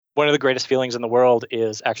one of the greatest feelings in the world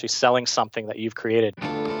is actually selling something that you've created.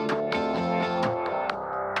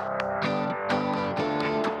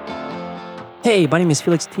 Hey, my name is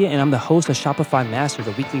Felix Tia, and I'm the host of Shopify Master,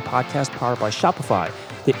 the weekly podcast powered by Shopify,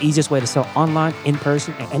 the easiest way to sell online, in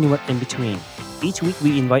person, and anywhere in between. Each week,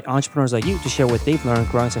 we invite entrepreneurs like you to share what they've learned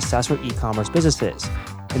growing successful e-commerce businesses.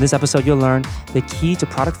 In this episode, you'll learn the key to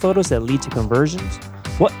product photos that lead to conversions,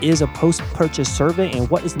 what is a post-purchase survey, and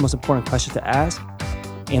what is the most important question to ask,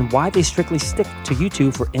 and why they strictly stick to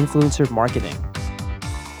YouTube for influencer marketing.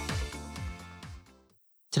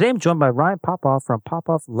 Today, I'm joined by Ryan Popoff from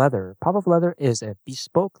Popoff Leather. Popoff Leather is a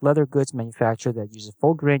bespoke leather goods manufacturer that uses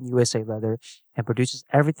full-grain USA leather and produces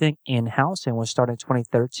everything in-house, and was started in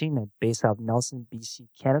 2013 and based out of Nelson, BC,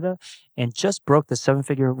 Canada, and just broke the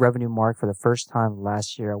seven-figure revenue mark for the first time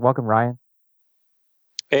last year. Welcome, Ryan.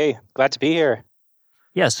 Hey, glad to be here.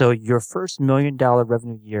 Yeah, so your first $1 million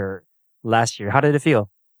revenue year last year, how did it feel?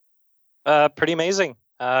 Pretty amazing.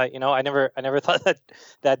 I never thought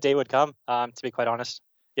that day would come, to be quite honest.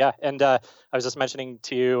 Yeah, and I was just mentioning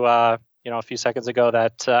to you, a few seconds ago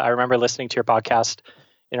that I remember listening to your podcast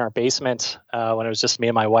in our basement when it was just me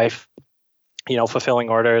and my wife, fulfilling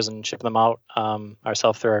orders and shipping them out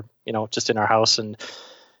ourselves through just in our house. And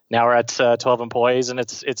now we're at 12 employees, and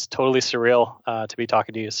it's totally surreal to be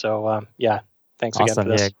talking to you. So thanks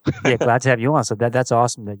awesome. Again for this. Yeah, glad to have you on. So that's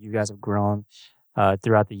awesome that you guys have grown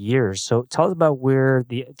throughout the years. So tell us about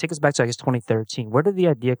take us back to, I guess, 2013. Where did the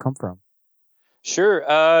idea come from? Sure.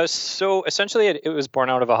 So essentially, it was born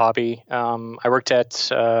out of a hobby. I worked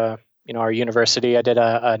at our university. I did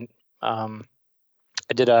a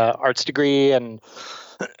arts degree, and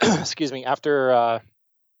excuse me. After I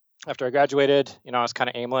graduated, I was kind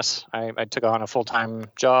of aimless. I took on a full-time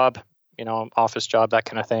job, office job, that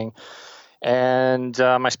kind of thing. And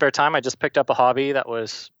my spare time, I just picked up a hobby that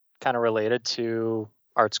was kind of related to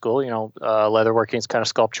art school. Leatherworking is kind of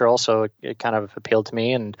sculptural, so it kind of appealed to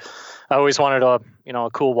me. And I always wanted a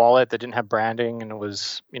cool wallet that didn't have branding, and it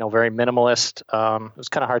was, very minimalist. It was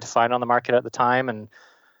kind of hard to find on the market at the time, and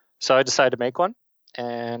so I decided to make one.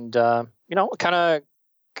 And kind of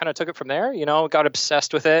took it from there. Got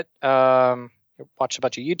obsessed with it. Watched a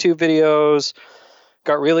bunch of YouTube videos.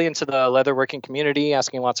 Got really into the leatherworking community,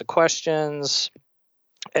 asking lots of questions.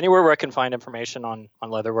 Anywhere where I can find information on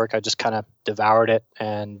leatherwork, I just kind of devoured it,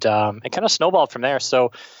 and it kind of snowballed from there.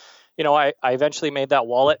 So, I eventually made that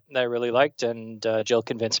wallet that I really liked, and Jill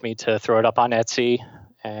convinced me to throw it up on Etsy.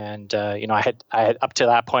 And I had up to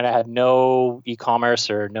that point, I had no e-commerce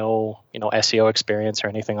or no SEO experience or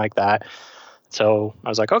anything like that. So I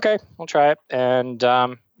was like, okay, I'll try it. And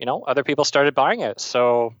other people started buying it.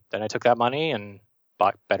 So then I took that money and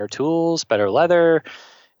bought better tools, better leather,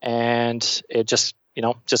 and it just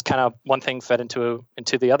kind of one thing fed into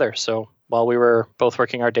the other. So while we were both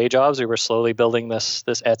working our day jobs, we were slowly building this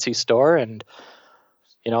Etsy store, and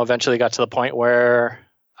eventually got to the point where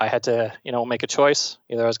I had to make a choice.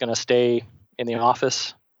 Either I was going to stay in the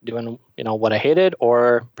office doing what I hated,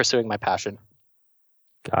 or pursuing my passion.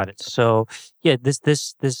 Got it. So yeah, this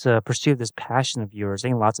pursuit of this passion of yours, I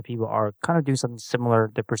think lots of people are kind of doing something similar.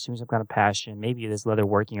 They're pursuing some kind of passion. Maybe it is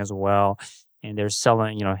leatherworking as well, and they're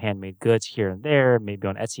selling handmade goods here and there, maybe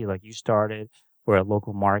on Etsy like you started, or at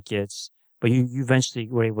local markets. But you eventually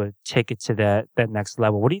were able to take it to that next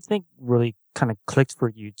level. What do you think really kind of clicked for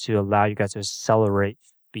you to allow you guys to accelerate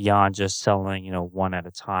beyond just selling one at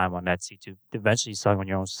a time on Etsy to eventually selling on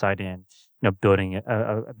your own site and building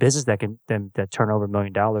a business that can that turn over $1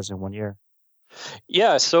 million in 1 year?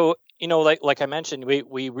 Yeah. So, like I mentioned,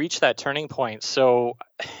 we reached that turning point. So,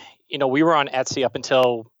 we were on Etsy up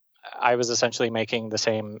until I was essentially making the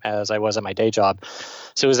same as I was at my day job.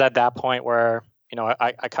 So it was at that point where,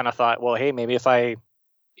 I kind of thought, well, hey, maybe if I,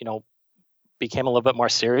 became a little bit more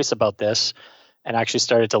serious about this and actually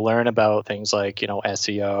started to learn about things like,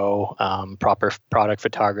 SEO, proper product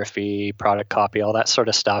photography, product copy, all that sort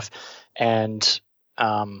of stuff. And,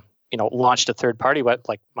 launched a third party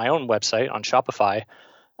like my own website on Shopify,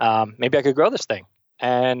 maybe I could grow this thing.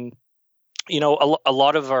 And, a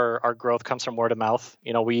lot of our growth comes from word of mouth.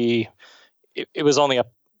 It was only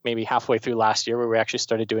maybe halfway through last year where we actually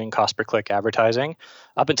started doing cost per click advertising.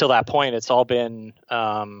 Up until that point, it's all been,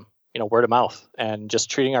 word of mouth and just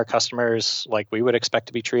treating our customers like we would expect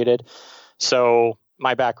to be treated. So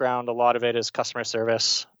my background, a lot of it is customer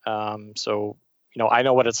service. So I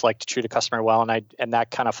know what it's like to treat a customer well, and that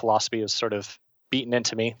kind of philosophy is sort of beaten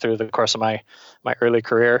into me through the course of my early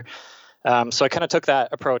career. So I kind of took that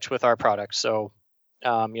approach with our product. So,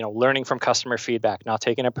 learning from customer feedback, not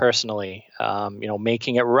taking it personally,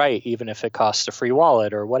 making it right, even if it costs a free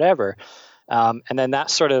wallet or whatever. And then that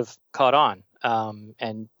sort of caught on.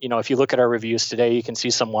 And if you look at our reviews today, you can see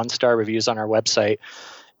some 1-star reviews on our website,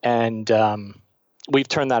 and we've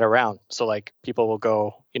turned that around. So like people will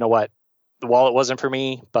go, you know what, the wallet wasn't for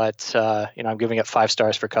me, but I'm giving it 5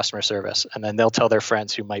 stars for customer service, and then they'll tell their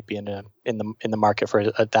friends who might be in the market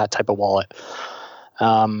for that type of wallet.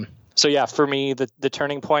 So yeah, for me, the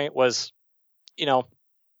turning point was,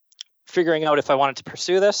 figuring out if I wanted to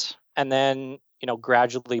pursue this, and then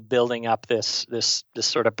gradually building up this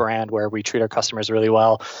sort of brand where we treat our customers really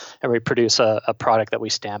well and we produce a product that we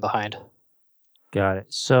stand behind. Got it.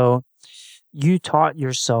 So you taught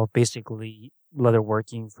yourself basically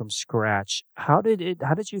leatherworking from scratch. How did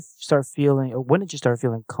you start feeling, or when did you start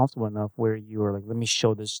feeling comfortable enough where you were like, let me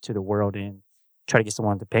show this to the world and try to get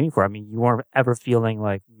someone to pay me for it? I mean, you weren't ever feeling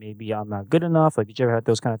like maybe I'm not good enough. Like, did you ever have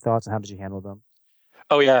those kind of thoughts, and how did you handle them?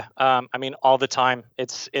 Oh yeah. I mean, all the time.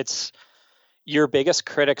 It's your biggest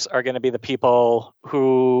critics are going to be the people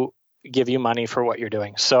who give you money for what you're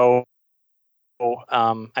doing. So,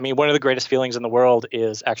 I mean, one of the greatest feelings in the world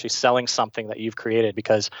is actually selling something that you've created,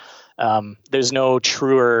 because there's no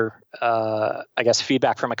truer,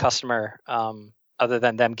 feedback from a customer other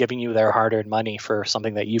than them giving you their hard-earned money for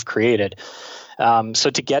something that you've created. So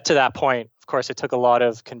to get to that point, of course, it took a lot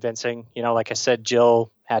of convincing. Like I said,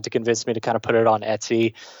 Jill had to convince me to kind of put it on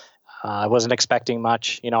Etsy. I wasn't expecting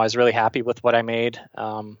much. I was really happy with what I made.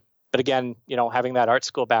 But again, having that art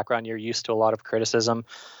school background, you're used to a lot of criticism.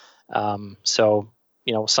 So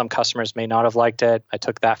some customers may not have liked it. I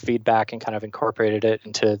took that feedback and kind of incorporated it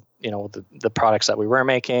into, the products that we were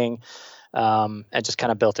making, and just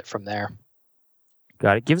kind of built it from there.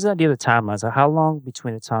 Got it. Give us an idea of the timeline. So how long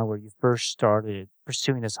between the time where you first started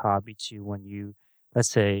pursuing this hobby to when you, let's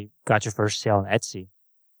say, got your first sale on Etsy?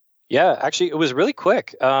 Yeah, actually, it was really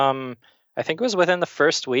quick. I think it was within the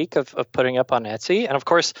first week of putting up on Etsy. And of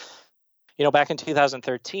course, back in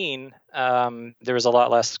 2013, there was a lot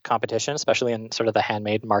less competition, especially in sort of the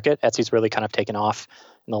handmade market. Etsy's really kind of taken off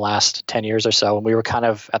in the last 10 years or so, and we were kind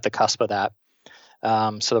of at the cusp of that.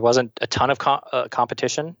 So there wasn't a ton of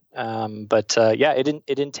competition, but it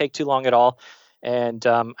didn't take too long at all. And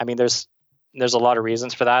I mean, there's a lot of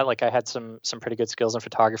reasons for that. Like I had some pretty good skills in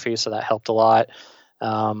photography, so that helped a lot.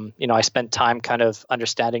 I spent time kind of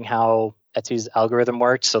understanding how Etsy's algorithm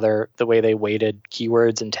worked, so the way they weighted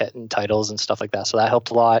keywords and titles and stuff like that. So that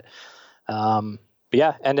helped a lot. But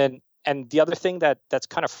yeah, and the other thing that's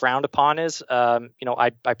kind of frowned upon is,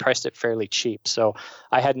 I priced it fairly cheap. So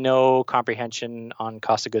I had no comprehension on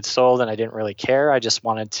cost of goods sold, and I didn't really care. I just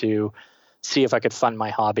wanted to see if I could fund my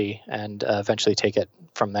hobby and eventually take it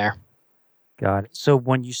from there. Got it. So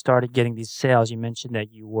when you started getting these sales, you mentioned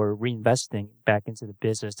that you were reinvesting back into the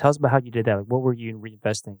business. Tell us about how you did that. Like, what were you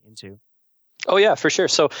reinvesting into? Oh yeah, for sure.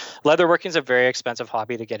 So leatherworking is a very expensive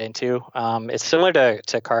hobby to get into. It's similar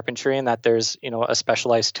to carpentry in that there's a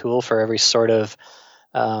specialized tool for every sort of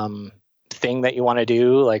thing that you want to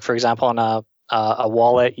do. Like for example, on a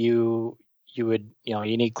wallet, you would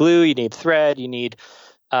you need glue, you need thread, you need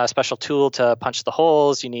a special tool to punch the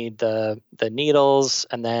holes, you need the needles,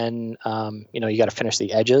 and then you got to finish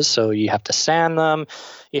the edges. So you have to sand them.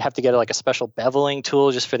 You have to get like a special beveling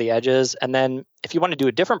tool just for the edges. And then if you want to do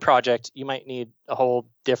a different project, you might need a whole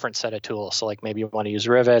different set of tools. So like maybe you want to use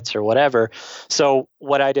rivets or whatever. So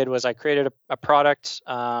what I did was I created a product.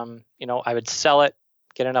 I would sell it,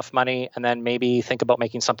 get enough money, and then maybe think about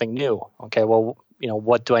making something new. Okay, well,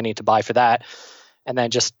 what do I need to buy for that? And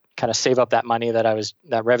then just kind of save up that revenue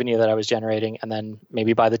that I was generating, and then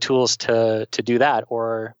maybe buy the tools to do that.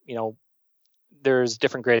 Or, there's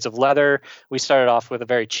different grades of leather. We started off with a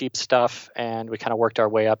very cheap stuff, and we kind of worked our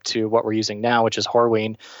way up to what we're using now, which is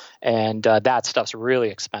Horween. And that stuff's really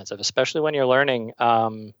expensive, especially when you're learning.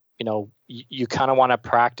 You kind of want to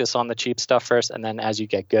practice on the cheap stuff first, and then as you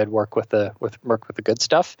get good, work with the good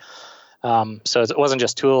stuff. So it wasn't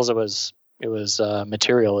just tools; it was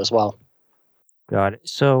material as well. Got it.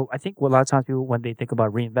 So I think what a lot of times people, when they think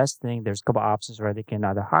about reinvesting, there's a couple of options, right? They can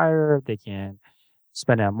either hire, they can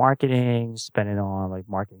spend it on marketing, spend it on like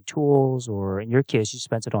marketing tools, or in your case, you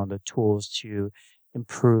spent it on the tools to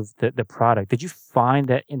improve the product. Did you find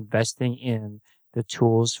that investing in the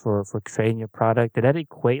tools for creating your product, did that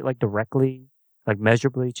equate like directly, like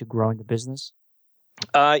measurably to growing the business?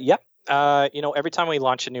 Yeah. Every time we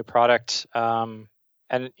launch a new product, and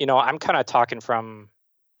I'm kind of talking from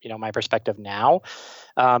my perspective now.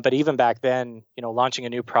 But even back then, launching a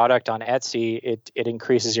new product on Etsy, it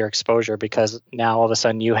increases your exposure because now all of a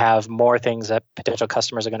sudden you have more things that potential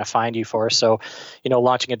customers are going to find you for. So,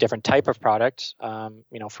 launching a different type of product,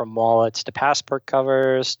 from wallets to passport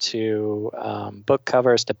covers to book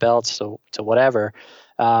covers to belts to whatever,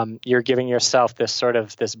 you're giving yourself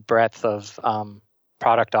this breadth of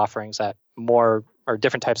product offerings that more or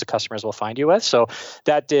different types of customers will find you with. So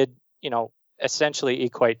that did, essentially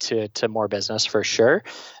equate to more business for sure.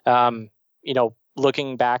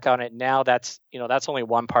 Looking back on it now, that's only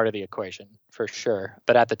one part of the equation for sure.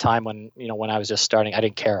 But at the time when I was just starting, I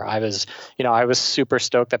didn't care. I was super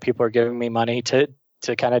stoked that people were giving me money to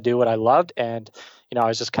kind of do what I loved. And, I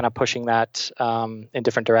was just kind of pushing that in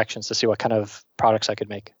different directions to see what kind of products I could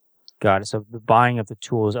make. Got it. So the buying of the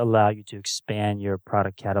tools allow you to expand your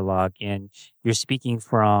product catalog, and you're speaking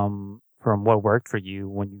from what worked for you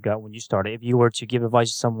when you started. If you were to give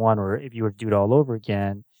advice to someone, or if you were to do it all over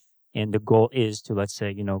again, and the goal is to, let's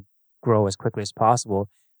say, grow as quickly as possible,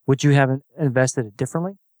 would you have invested it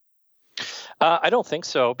differently? I don't think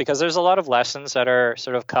so, because there's a lot of lessons that are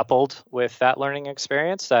sort of coupled with that learning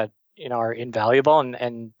experience that are invaluable,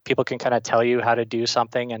 and people can kind of tell you how to do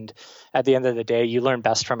something, and at the end of the day, you learn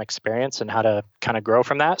best from experience and how to kind of grow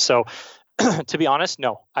from that. So to be honest,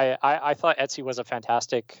 no. I thought Etsy was a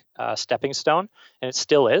fantastic stepping stone, and it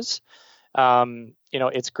still is.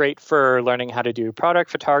 It's great for learning how to do product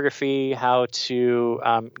photography, how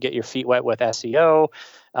to get your feet wet with SEO,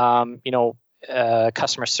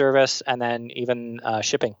 customer service, and then even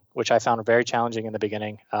shipping, which I found very challenging in the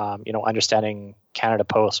beginning. Understanding Canada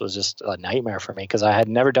Post was just a nightmare for me because I had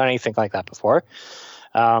never done anything like that before.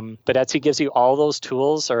 But Etsy gives you all those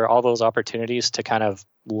tools or all those opportunities to kind of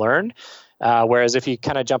learn. Whereas if you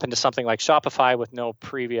kind of jump into something like Shopify with no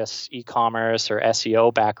previous e-commerce or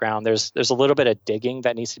SEO background, there's a little bit of digging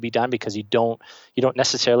that needs to be done because you don't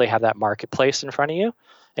necessarily have that marketplace in front of you,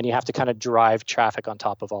 and you have to kind of drive traffic on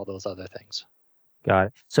top of all those other things. Got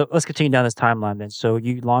it. So let's continue down this timeline then. So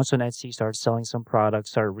you launched on Etsy, started selling some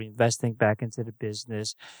products, started reinvesting back into the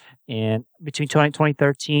business. And between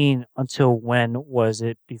 2013 until when was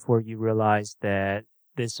it before you realized that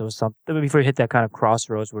this was something, before you hit that kind of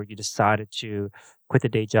crossroads where you decided to quit the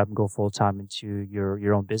day job and go full time into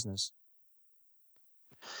your own business?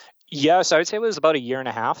 Yes, I would say it was about a year and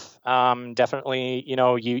a half. Definitely,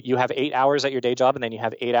 you have 8 hours at your day job, and then you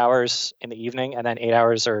have 8 hours in the evening, and then 8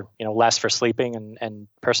 hours or less for sleeping and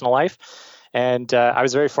personal life. And I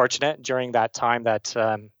was very fortunate during that time that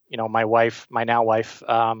my now wife,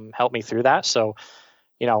 helped me through that. So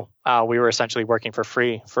we were essentially working for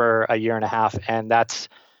free for a year and a half, and that's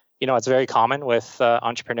it's very common with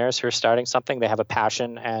entrepreneurs who are starting something. They have a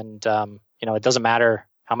passion, and it doesn't matter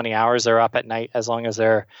how many hours they're up at night as long as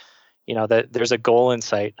they're that there's a goal in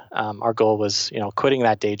sight. Our goal was, quitting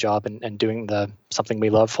that day job and doing something we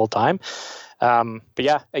love full time. But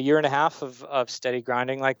yeah, a year and a half of steady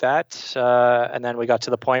grinding like that. And then we got to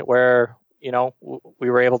the point where, we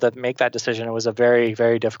were able to make that decision. It was a very,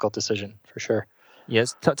 very difficult decision for sure.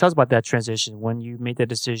 Yes. Tell us about that transition when you made that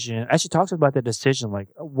decision. Actually, talk to us about the decision. Like,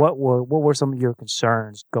 what were some of your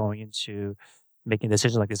concerns going into making a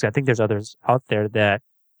decision like this? I think there's others out there that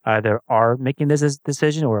either are making this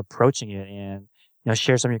decision or approaching it, and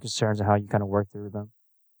share some of your concerns and how you kind of work through them.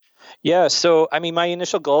 Yeah, so I mean, my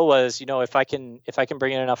initial goal was, if I can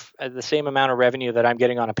bring in enough the same amount of revenue that I'm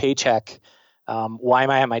getting on a paycheck, why am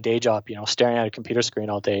I at my day job, staring at a computer screen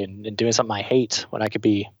all day and doing something I hate when I could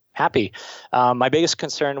be happy? My biggest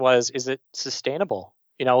concern was, is it sustainable?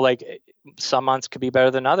 Like some months could be better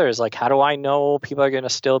than others. Like, how do I know people are going to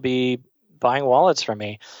still be buying wallets from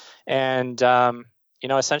me? And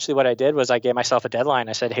essentially what I did was I gave myself a deadline.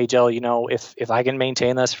 I said, hey, Jill, if I can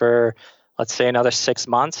maintain this for, let's say, another 6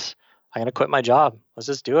 months, I'm going to quit my job. Let's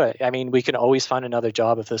just do it. I mean, we can always find another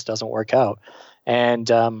job if this doesn't work out. And,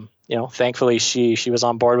 thankfully she was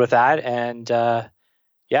on board with that. And,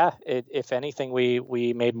 if anything,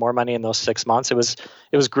 we made more money in those 6 months. It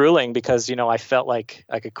was grueling because, I felt like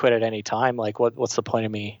I could quit at any time. Like what's the point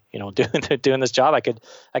of me, doing this job? I could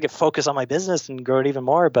focus on my business and grow it even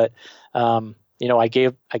more. But, I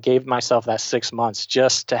gave myself that 6 months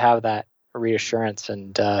just to have that reassurance,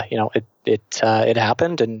 and it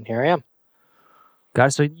happened, and here I am. Got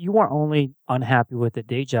it. So you weren't only unhappy with the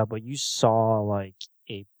day job, but you saw like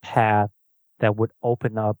a path that would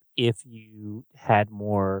open up if you had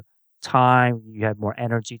more time, you had more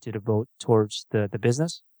energy to devote towards the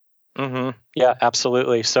business. Mm-hmm. Yeah,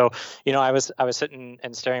 absolutely. So I was sitting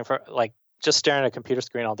and staring at a computer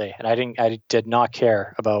screen all day, and I did not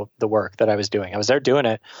care about the work that I was doing. I was there doing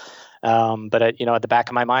it. But at the back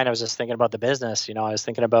of my mind, I was just thinking about the business. I was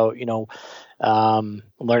thinking about,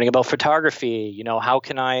 learning about photography. How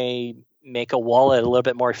can I make a wallet a little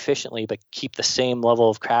bit more efficiently, but keep the same level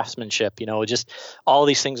of craftsmanship? Just all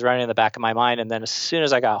these things running in the back of my mind. And then as soon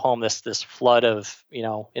as I got home, this flood of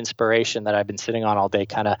inspiration that I've been sitting on all day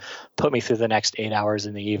kind of put me through the next 8 hours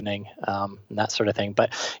in the evening, and that sort of thing.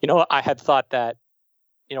 But I had thought that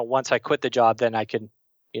once I quit the job, then I could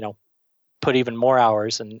put even more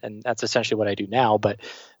hours, and that's essentially what I do now. But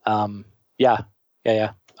yeah.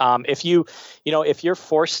 If if you're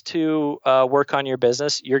forced to work on your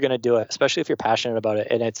business, you're going to do it, especially if you're passionate about it,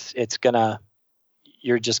 and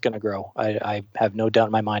you're just going to grow. I have no doubt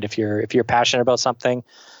in my mind. If you're passionate about something,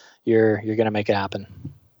 you're going to make it happen.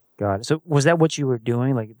 Got it. So was that what you were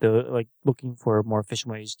doing? Like looking for more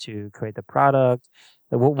efficient ways to create the product?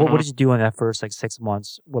 What did you do in that first 6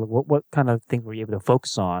 months? What kind of things were you able to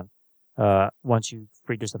focus on once you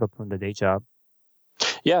freed yourself up from the day job?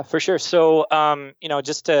 Yeah, for sure. So,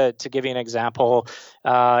 just to give you an example,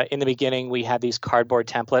 in the beginning, we had these cardboard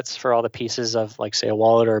templates for all the pieces of, say, a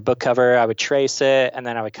wallet or a book cover. I would trace it, and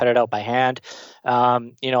then I would cut it out by hand.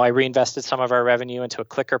 I reinvested some of our revenue into a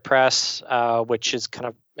clicker press, which is kind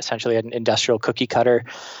of essentially an industrial cookie cutter.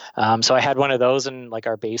 So I had one of those in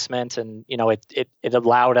our basement, and it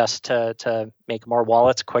allowed us to make more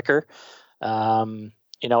wallets quicker.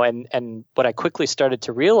 And what I quickly started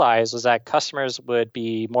to realize was that customers would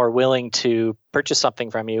be more willing to purchase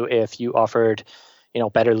something from you if you offered,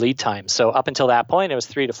 better lead time. So up until that point, it was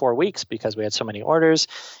 3 to 4 weeks because we had so many orders.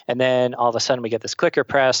 And then all of a sudden we get this clicker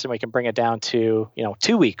press and we can bring it down to,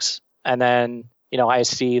 2 weeks. And then, I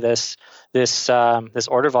see this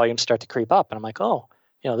order volume start to creep up, and I'm like, oh,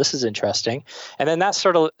 this is interesting. And then that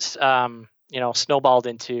sort of, snowballed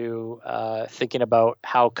into thinking about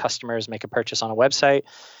how customers make a purchase on a website.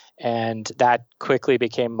 And that quickly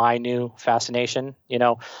became my new fascination.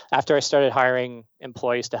 After I started hiring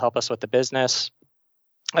employees to help us with the business,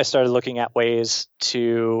 I started looking at ways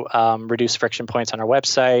to reduce friction points on our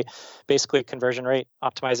website, basically conversion rate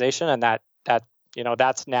optimization. And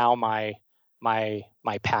that's now my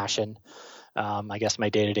passion, I guess my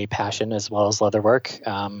day-to-day passion, as well as leather work.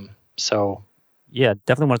 Yeah,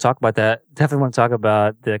 definitely want to talk about that. Definitely want to talk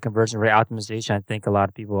about the conversion rate optimization. I think a lot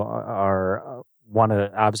of people want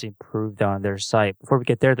to obviously improve on their site. Before we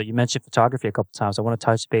get there, though, you mentioned photography a couple of times. I want to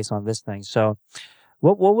touch base on this thing. So,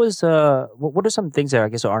 what are some things that I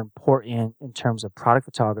guess are important in terms of product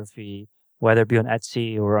photography, whether it be on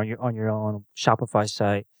Etsy or on your own Shopify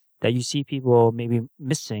site, that you see people maybe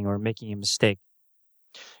missing or making a mistake?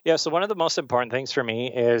 Yeah, so one of the most important things for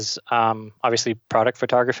me is obviously product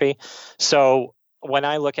photography. So when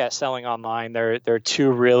I look at selling online, there are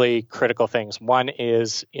two really critical things. One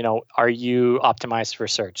is, are you optimized for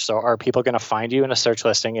search? So are people going to find you in a search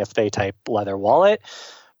listing if they type leather wallet?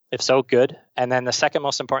 If so, good. And then the second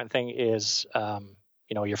most important thing is,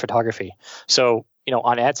 your photography. So,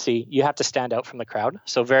 on Etsy, you have to stand out from the crowd.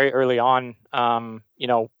 So very early on,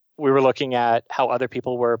 we were looking at how other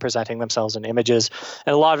people were presenting themselves in images.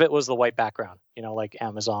 And a lot of it was the white background, like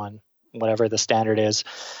Amazon, whatever the standard is.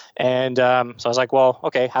 And so I was like, well,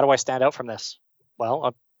 okay, how do I stand out from this? Well,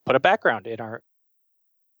 I'll put a background in our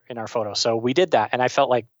photo. So we did that. And I felt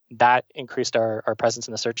like that increased our presence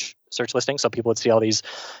in the search listing. So people would see all these,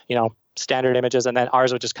 standard images, and then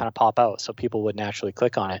ours would just kind of pop out. So people would naturally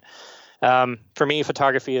click on it. For me,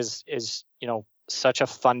 photography is such a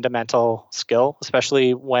fundamental skill,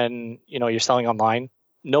 especially when you're selling online.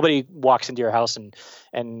 Nobody walks into your house and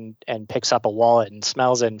picks up a wallet and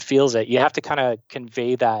smells it and feels it. You have to kind of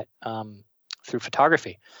convey that through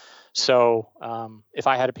photography. So if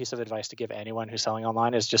I had a piece of advice to give anyone who's selling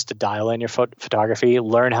online, is just to dial in your photography,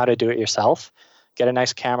 learn how to do it yourself, get a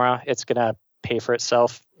nice camera. It's going to pay for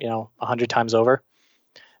itself, 100 times over.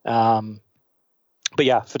 But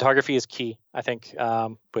yeah, photography is key, I think,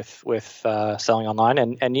 with selling online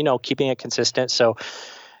and keeping it consistent. So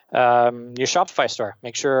your Shopify store,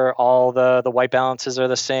 make sure all the white balances are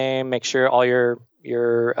the same. Make sure all your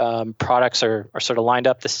products are sort of lined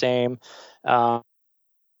up the same. We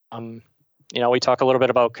talk a little bit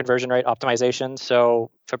about conversion rate optimization.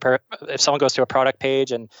 So if someone goes to a product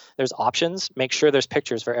page and there's options, make sure there's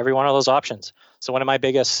pictures for every one of those options. So one of my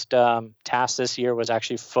biggest tasks this year was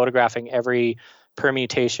actually photographing every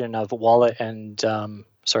permutation of wallet and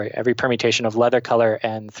every permutation of leather color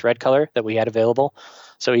and thread color that we had available.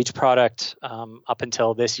 So each product up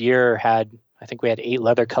until this year I think we had 8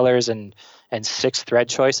 leather colors and 6 thread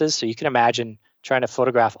choices. So you can imagine trying to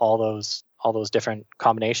photograph all those different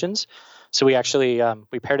combinations. So we actually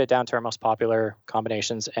we pared it down to our most popular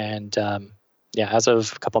combinations, and as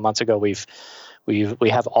of a couple months ago, we've we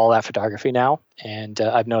have all that photography now, and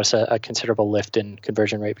I've noticed a considerable lift in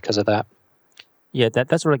conversion rate because of that. Yeah,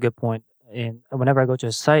 that's a really good point. And whenever I go to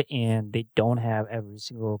a site and they don't have every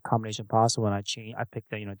single combination possible, and I pick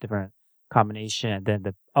the different combination, and then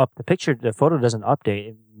the photo doesn't update.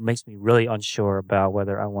 It makes me really unsure about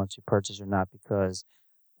whether I want to purchase or not, because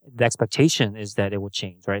the expectation is that it will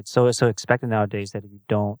change, right? So it's so expected nowadays that if you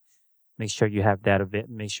don't make sure you have that of it,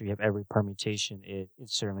 make sure you have every permutation, it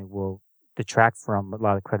certainly will detract from a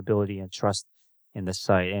lot of credibility and trust in the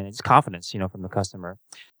site, and it's confidence, from the customer.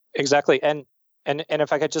 Exactly. And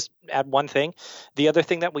if I could just add one thing, the other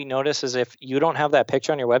thing that we notice is if you don't have that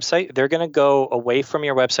picture on your website, they're going to go away from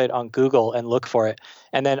your website on Google and look for it.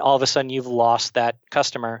 And then all of a sudden you've lost that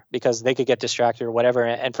customer because they could get distracted or whatever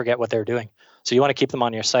and forget what they're doing. So you want to keep them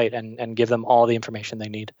on your site and give them all the information they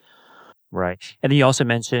need. Right. And then you also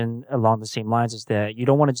mentioned along the same lines is that you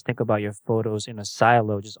don't want to just think about your photos in a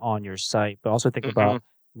silo just on your site, but also think about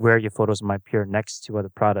where your photos might appear next to other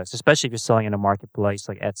products, especially if you're selling in a marketplace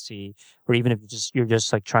like Etsy, or even if you're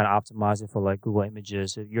just like trying to optimize it for like Google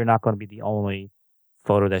Images. You're not going to be the only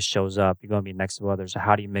photo that shows up. You're going to be next to others. So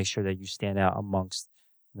how do you make sure that you stand out amongst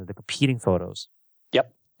the competing photos?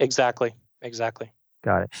 Yep, exactly.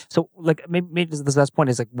 Got it. So like maybe this last point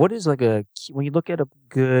is like, what is like when you look at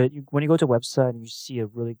when you go to a website and you see a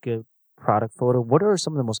really good product photo, what are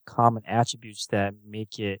some of the most common attributes that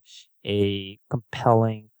make it a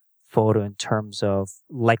compelling photo in terms of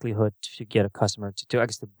likelihood to get a customer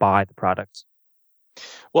to buy the product?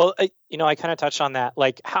 Well, I kind of touched on that.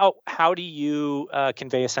 Like, how do you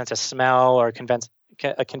convey a sense of smell or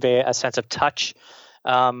convey a sense of touch?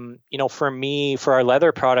 For me, for our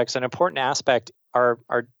leather products, an important aspect are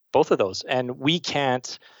both of those, and we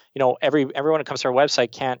can't. Everyone who comes to our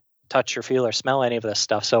website can't touch or feel or smell any of this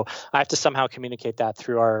stuff. So I have to somehow communicate that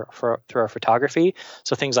through our photography.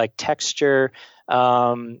 So things like texture,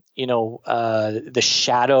 the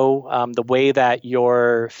shadow, the way that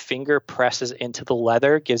your finger presses into the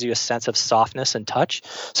leather gives you a sense of softness and touch.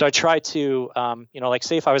 So I try to, like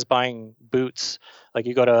say if I was buying boots, like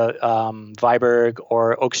you go to Viberg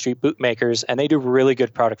or Oak Street Bootmakers, and they do really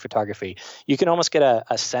good product photography. You can almost get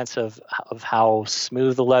a sense of how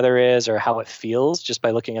smooth the leather is or how it feels just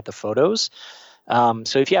by looking at the photos.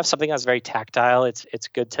 So if you have something that's very tactile, it's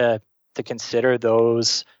good to consider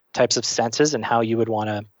those types of senses and how you would want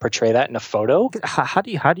to portray that in a photo. How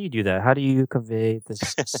do you do that? How do you convey the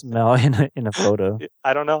smell in a photo?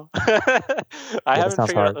 I don't know. I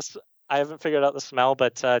haven't figured out the smell,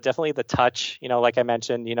 but definitely the touch. Like I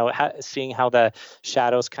mentioned, seeing how the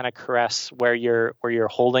shadows kind of caress where you're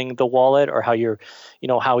holding the wallet, or how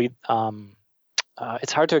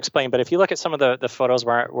it's hard to explain. But if you look at some of the photos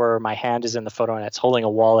where my hand is in the photo and it's holding a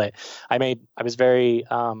wallet, I was very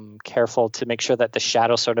careful to make sure that the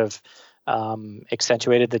shadow sort of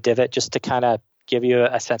accentuated the divot, just to kind of give you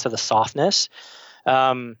a sense of the softness.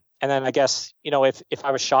 And then I guess, if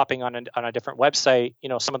I was shopping on a different website,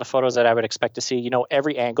 some of the photos that I would expect to see,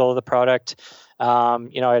 every angle of the product,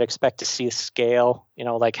 I'd expect to see scale,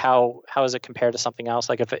 like how is it compared to something else?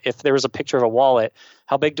 Like if there was a picture of a wallet,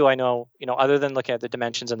 how big do I know, other than looking at the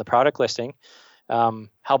dimensions in the product listing,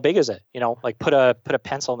 how big is it? Like put a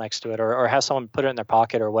pencil next to it, or have someone put it in their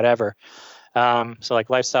pocket or whatever. So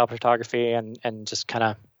like lifestyle photography and just kind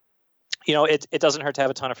of, it doesn't hurt to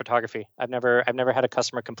have a ton of photography. I've never had a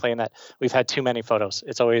customer complain that we've had too many photos.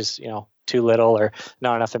 It's always, too little or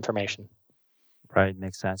not enough information. Right.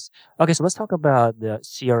 Makes sense. Okay. So let's talk about the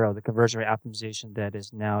CRO, the conversion rate optimization, that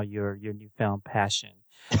is now your newfound passion.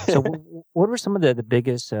 So what were some of the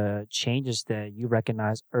biggest changes that you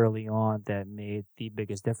recognized early on that made the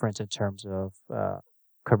biggest difference in terms of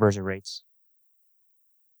conversion rates?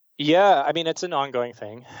 Yeah, I mean, it's an ongoing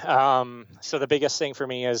thing. So the biggest thing for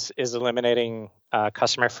me is eliminating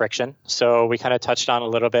customer friction. So we kind of touched on a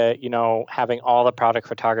little bit, having all the product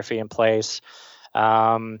photography in place.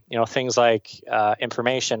 Things like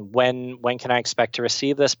information. When can I expect to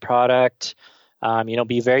receive this product?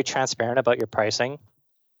 Be very transparent about your pricing.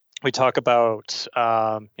 We talk about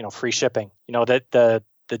free shipping. That the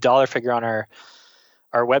dollar figure on our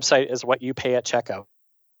website is what you pay at checkout.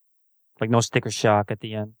 Like no sticker shock at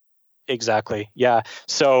the end. Exactly. Yeah.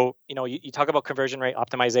 So, you talk about conversion rate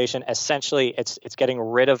optimization. Essentially, it's getting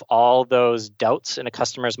rid of all those doubts in a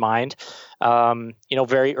customer's mind.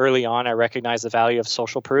 Very early on, I recognized the value of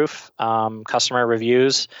social proof, customer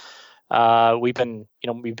reviews. We've been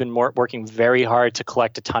working very hard to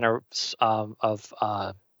collect a ton of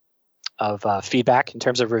feedback in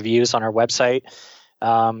terms of reviews on our website.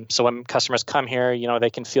 So when customers come here, they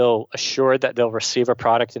can feel assured that they'll receive a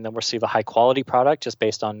product and they'll receive a high quality product just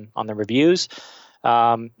based on the reviews.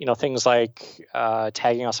 Things like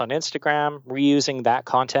tagging us on Instagram, reusing that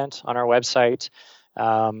content on our website,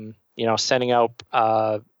 sending out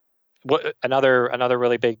another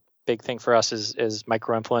really big thing for us is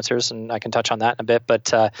micro influencers, and I can touch on that in a bit.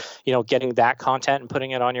 But getting that content and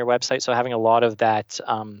putting it on your website, so having a lot of that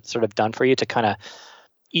sort of done for you to kind of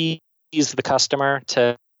ease the customer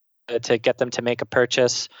to get them to make a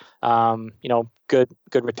purchase. Good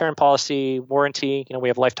return policy, warranty. We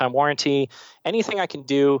have lifetime warranty. Anything I can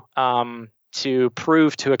do to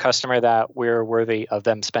prove to a customer that we're worthy of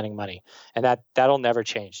them spending money, and that'll never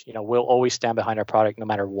change. We'll always stand behind our product no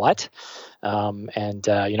matter what. I'm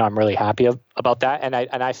really happy about that, and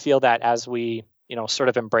I feel that as we sort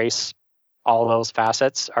of embrace all those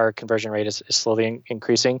facets, our conversion rate is slowly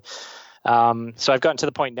increasing. So I've gotten to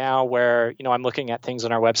the point now where, I'm looking at things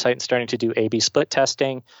on our website and starting to do A/B split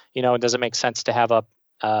testing. Does it make sense to have a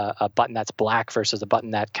button that's black versus a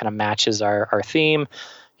button that kind of matches our theme?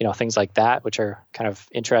 Things like that, which are kind of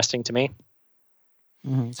interesting to me.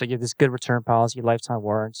 Mm-hmm. So you have this good return policy, lifetime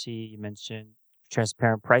warranty. You mentioned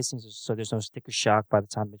transparent pricing, so there's no sticker shock by the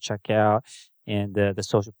time they check out, and the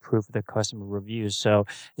social proof of the customer reviews. So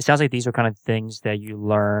it sounds like these are kind of things that you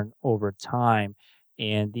learn over time.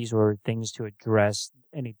 And these were things to address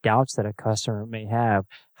any doubts that a customer may have.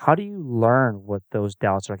 How do you learn what those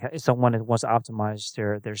doubts are? If someone wants to optimize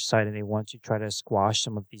their site and they want to try to squash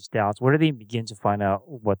some of these doubts, where do they begin to find out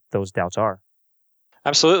what those doubts are?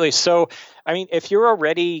 Absolutely. So, if you're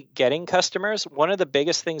already getting customers, one of the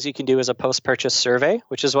biggest things you can do is a post-purchase survey,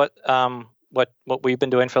 which is what we've been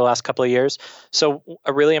doing for the last couple of years. So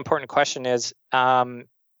a really important question is,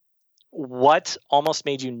 what almost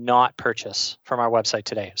made you not purchase from our website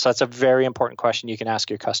today? So that's a very important question you can ask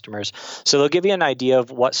your customers. So they'll give you an idea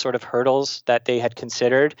of what sort of hurdles that they had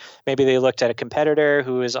considered. Maybe they looked at a competitor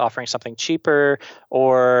who is offering something cheaper,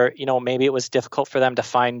 or maybe it was difficult for them to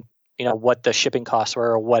find what the shipping costs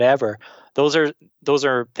were or whatever. Those are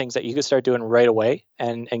things that you could start doing right away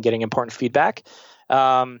and getting important feedback.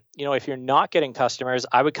 If you're not getting customers,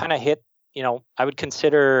 I would kind of I would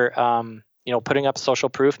consider putting up social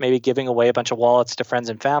proof, maybe giving away a bunch of wallets to friends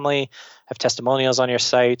and family, have testimonials on your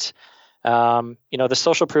site. The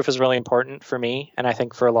social proof is really important for me, and I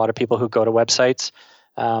think for a lot of people who go to websites.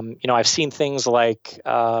 I've seen things like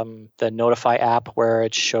the Notify app, where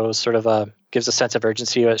it shows gives a sense of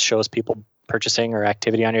urgency. It shows people purchasing or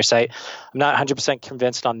activity on your site. I'm not 100%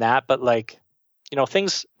 convinced on that, but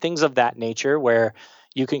things of that nature where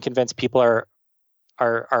you can convince people are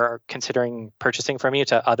considering purchasing from you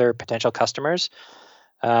to other potential customers.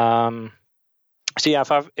 If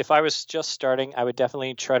I was just starting, I would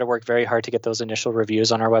definitely try to work very hard to get those initial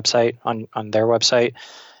reviews on our website, on their website,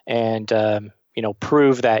 and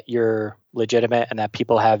prove that you're legitimate and that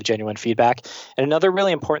people have genuine feedback. And another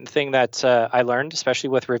really important thing that I learned, especially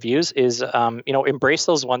with reviews, is embrace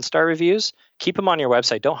those 1-star reviews. Keep them on your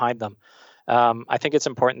website. Don't hide them. I think it's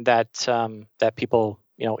important that people,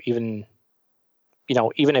 even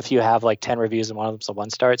if you have like 10 reviews and one of them's a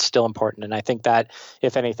 1-star, it's still important. And I think that,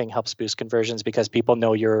 if anything, helps boost conversions because people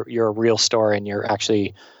know you're a real store and you're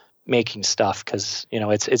actually making stuff, because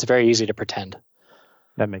it's very easy to pretend.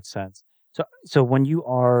 That makes sense. So when you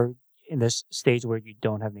are in this stage where you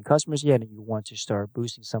don't have any customers yet and you want to start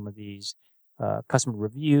boosting some of these customer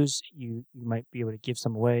reviews, you might be able to give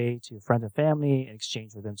some away to friends and family in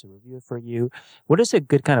exchange for them to review it for you. What is a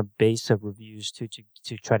good kind of base of reviews to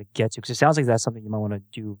try to get to? Because it sounds like that's something you might want to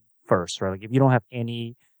do first, right? Like if you don't have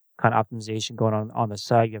any kind of optimization going on the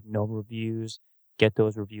site, you have no reviews, get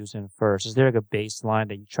those reviews in first. Is there like a baseline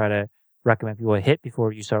that you try to recommend people hit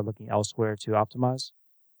before you start looking elsewhere to optimize?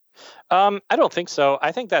 I don't think so.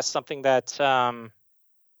 I think that's something that,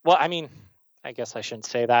 I guess I shouldn't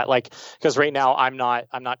say that, because right now I'm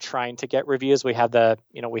not trying to get reviews. We have the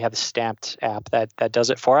Stamped app that does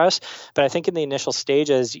it for us. But I think in the initial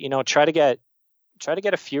stages, try to get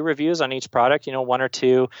a few reviews on each product, 1 or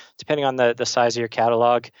 2, depending on the size of your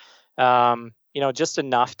catalog. Just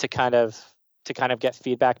enough to kind of get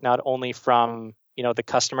feedback, not only from, the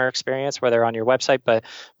customer experience where they're on your website, but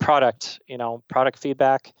product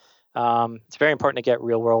feedback. It's very important to get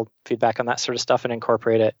real world feedback on that sort of stuff and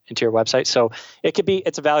incorporate it into your website. So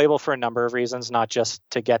it's valuable for a number of reasons, not just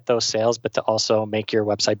to get those sales, but to also make your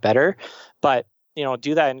website better. But,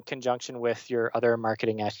 do that in conjunction with your other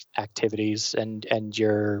marketing activities and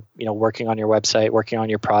your, working on your website, working on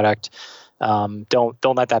your product. Don't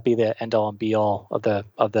let that be the end all and be all of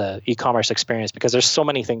the e-commerce experience, because there's so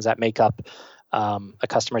many things that make up a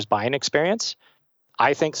customer's buying experience.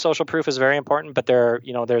 I think social proof is very important, but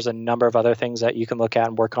there's a number of other things that you can look at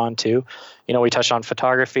and work on too. We touched on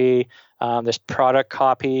photography. There's product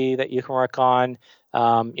copy that you can work on.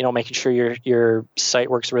 Making sure your site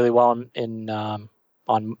works really well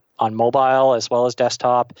on mobile as well as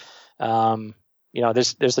desktop.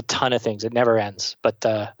 There's a ton of things. It never ends, but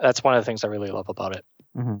that's one of the things I really love about it.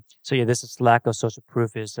 Mm-hmm. So yeah, this is lack of social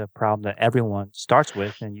proof is a problem that everyone starts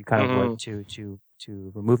with, and you kind of work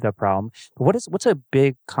to remove that problem. But what's a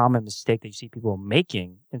big common mistake that you see people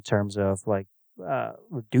making in terms of like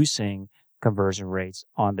reducing conversion rates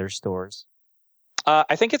on their stores?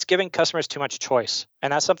 I think it's giving customers too much choice,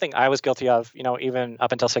 and that's something I was guilty of. Even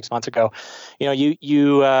up until 6 months ago.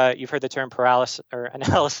 You've heard the term paralysis or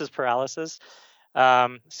analysis paralysis.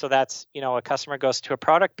 So that's, a customer goes to a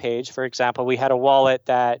product page. For example, we had a wallet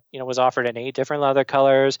that, was offered in 8 different leather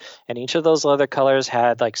colors, and each of those leather colors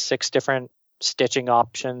had like 6 different stitching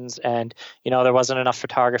options. And, there wasn't enough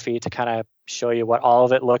photography to kind of show you what all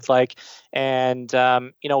of it looked like. And,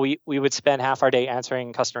 we would spend half our day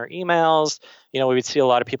answering customer emails. We would see a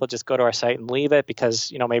lot of people just go to our site and leave it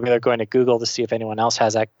because, maybe they're going to Google to see if anyone else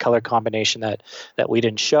has that color combination that we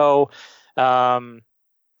didn't show.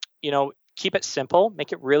 Keep it simple,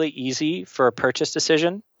 make it really easy for a purchase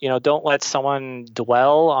decision. Don't let someone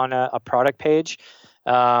dwell on a product page.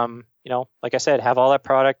 Like I said, have all that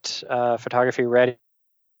product photography ready.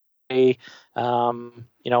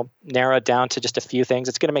 Narrow it down to just a few things.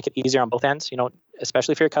 It's going to make it easier on both ends,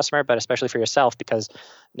 especially for your customer, but especially for yourself, because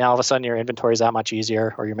now all of a sudden your inventory is that much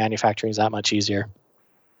easier or your manufacturing is that much easier.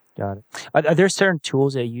 Got it. Are there certain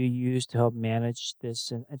tools that you use to help manage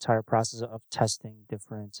this entire process of testing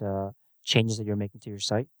different changes that you're making to your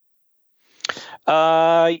site?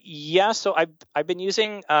 Yeah. So I've been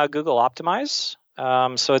using Google Optimize.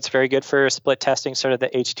 So it's very good for split testing, sort of the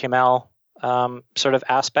HTML sort of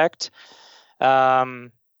aspect.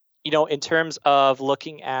 In terms of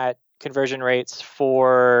looking at conversion rates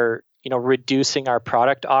for reducing our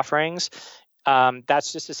product offerings,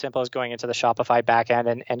 that's just as simple as going into the Shopify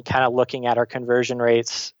backend and kind of looking at our conversion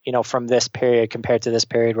rates, from this period compared to this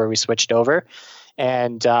period where we switched over.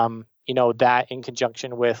 And that in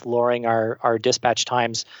conjunction with lowering our dispatch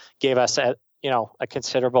times gave us a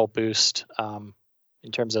considerable boost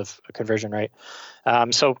in terms of a conversion rate.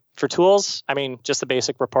 So for tools, just the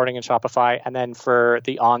basic reporting in Shopify, and then for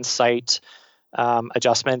the on-site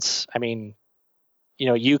adjustments,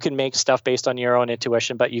 you can make stuff based on your own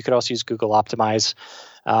intuition, but you could also use Google Optimize.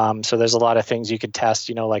 So there's a lot of things you could test,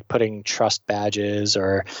 like putting trust badges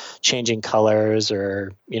or changing colors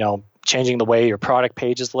or, changing the way your product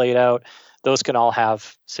page is laid out. Those can all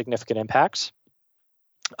have significant impacts.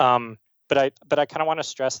 But I kind of want to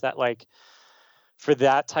stress that, like, for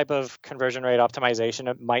that type of conversion rate optimization,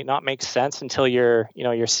 it might not make sense until you're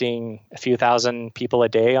seeing a few thousand people a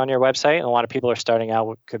day on your website. And a lot of people are starting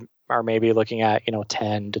out are maybe looking at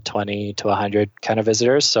 10 to 20 to 100 kind of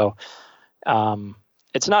visitors. So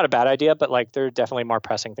it's not a bad idea, but like there are definitely more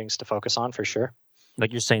pressing things to focus on for sure.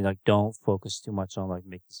 Like you're saying, like don't focus too much on like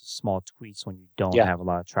making small tweaks when you don't have a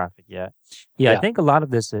lot of traffic yet. Yeah, I think a lot of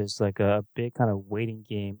this is like a big kind of waiting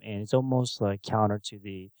game, and it's almost like counter to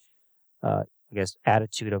the I guess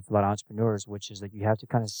attitude of a lot of entrepreneurs, which is that you have to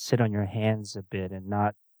kind of sit on your hands a bit and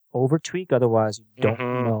not over tweak. Otherwise, you don't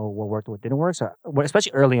know what worked, what didn't work. So,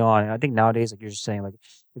 especially early on, and I think nowadays, like you're just saying, like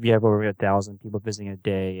if you have over 1,000 people visiting a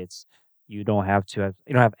day, you don't have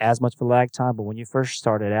as much of a lag time. But when you first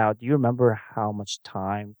started out, do you remember how much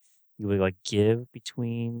time you would like give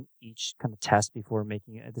between each kind of test before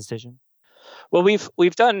making a decision? Well,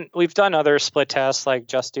 we've done other split tests like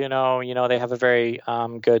Justuno. They have a very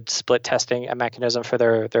good split testing mechanism for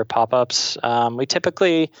their pop-ups. We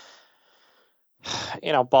typically,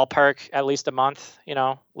 ballpark at least a month.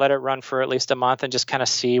 Let it run for at least a month and just kind of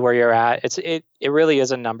see where you're at. It really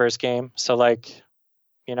is a numbers game. So like,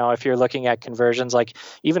 if you're looking at conversions, like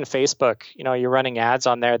even Facebook, you're running ads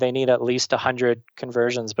on there, they need at least 100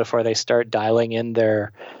 conversions before they start dialing in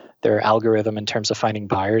their algorithm in terms of finding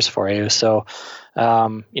buyers for you. So,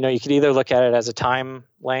 you could either look at it as a time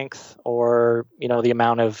length or, the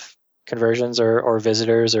amount of conversions or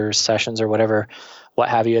visitors or sessions or whatever, what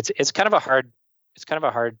have you. It's kind of a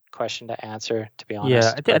hard question to answer, to be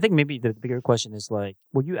honest. Yeah, I think maybe the bigger question is like,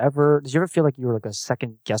 did you ever feel like you were like a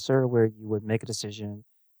second guesser where you would make a decision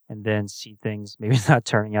and then see things maybe not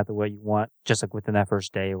turning out the way you want, just like within that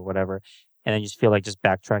first day or whatever, and then you just feel like just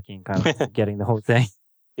backtracking, kind of getting the whole thing?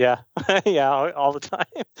 Yeah. Yeah, all the time.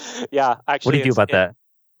 Yeah, actually. What do you do about that?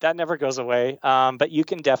 that never goes away. But you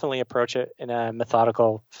can definitely approach it in a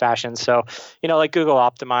methodical fashion. So, like Google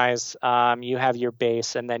Optimize, you have your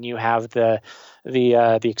base, and then you have the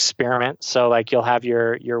experiment. So, like you'll have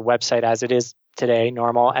your website as it is today,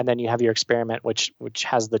 normal, and then you have your experiment, which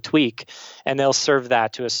has the tweak, and they'll serve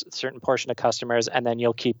that to a certain portion of customers, and then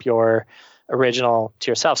you'll keep your original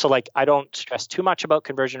to yourself. So, like, I don't stress too much about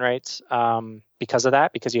conversion rates because of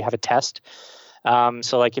that, because you have a test.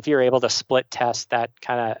 So like if you're able to split test, that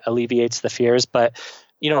kind of alleviates the fears. But,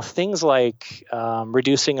 things like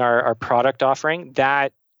reducing our product offering,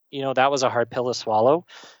 that was a hard pill to swallow.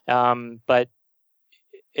 But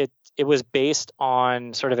it was based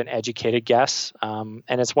on sort of an educated guess. And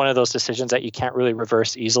it's one of those decisions that you can't really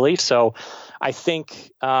reverse easily. So I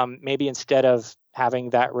think maybe instead of having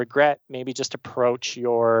that regret, maybe just approach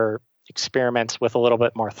your experiments with a little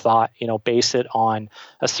bit more thought, base it on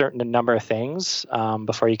a certain number of things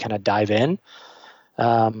before you kind of dive in.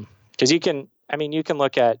 Because you can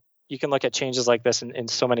look at changes like this in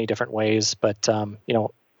so many different ways, but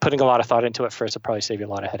putting a lot of thought into it first will probably save you a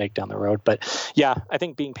lot of headache down the road. But yeah, I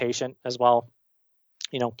think being patient as well,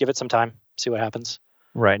 give it some time, see what happens.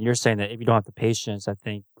 Right. And you're saying that if you don't have the patience, I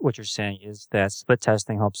think what you're saying is that split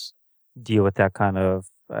testing helps deal with that kind of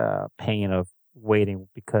pain of waiting,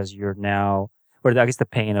 because you're now, or I guess the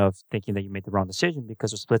pain of thinking that you made the wrong decision,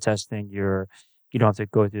 because with split testing, you don't have to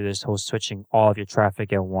go through this whole switching all of your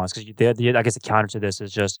traffic at once. Because I guess the counter to this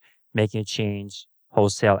is just making a change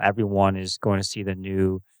wholesale. Everyone is going to see the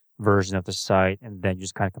new version of the site, and then you're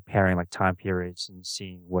just kind of comparing like time periods and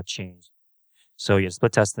seeing what changed. So yeah,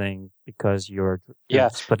 split testing, because you're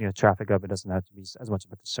splitting the traffic up, it doesn't have to be as much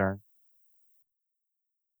of a concern.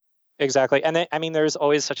 Exactly. And then, there's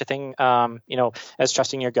always such a thing, as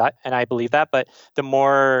trusting your gut. And I believe that. But the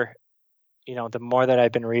more that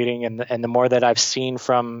I've been reading and the more that I've seen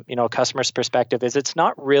from, a customer's perspective, is it's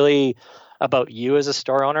not really about you as a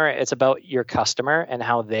store owner. It's about your customer and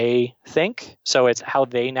how they think. So it's how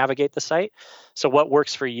they navigate the site. So what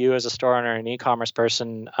works for you as a store owner, an e-commerce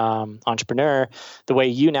person, entrepreneur, the way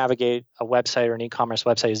you navigate a website or an e-commerce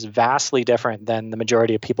website is vastly different than the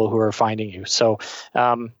majority of people who are finding you. So,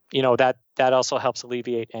 that also helps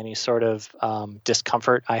alleviate any sort of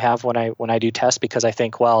discomfort I have when I do tests, because I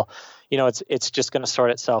think, well, it's just going to sort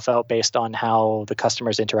itself out based on how the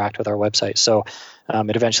customers interact with our website. So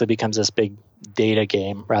it eventually becomes this big data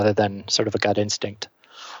game rather than sort of a gut instinct.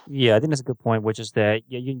 Yeah, I think that's a good point, which is that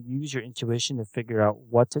you use your intuition to figure out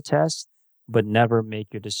what to test, but never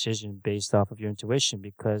make your decision based off of your intuition,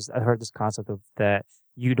 because I heard this concept of that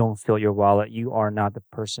you don't fill your wallet. You are not the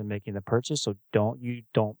person making the purchase, so you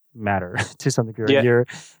don't matter to some degree. Yeah. To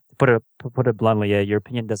put it bluntly, your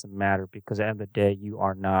opinion doesn't matter, because at the end of the day, you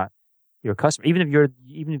are not your customer. Even if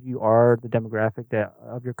you are the demographic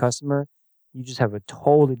of your customer, you just have a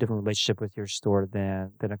totally different relationship with your store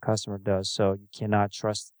than a customer does. So you cannot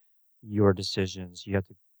trust your decisions. You have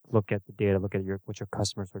to look at the data, look at what your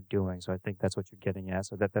customers are doing. So I think that's what you're getting at.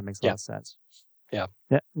 So that makes a lot of sense. Yeah.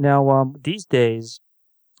 Now, these days,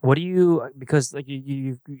 what do you, because like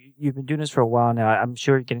you've been doing this for a while now, I'm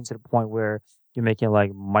sure you're getting to the point where you're making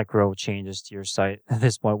like micro changes to your site at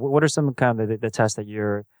this point. What are some kind of the tests that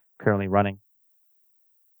you're currently running?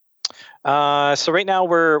 So right now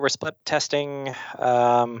we're split testing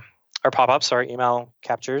our pop-ups, our email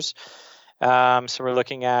captures. So we're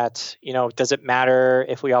looking at, does it matter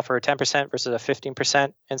if we offer a 10% versus a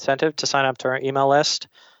 15% incentive to sign up to our email list?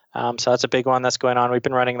 So that's a big one that's going on. We've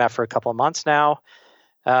been running that for a couple of months now.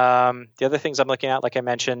 The other things I'm looking at, like I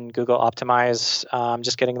mentioned, Google Optimize,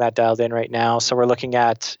 just getting that dialed in right now. So we're looking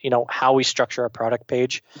at, how we structure our product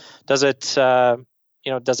page. Does it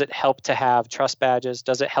help to have trust badges?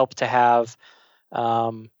 Does it help to have,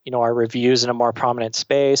 our reviews in a more prominent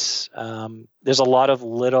space? There's a lot of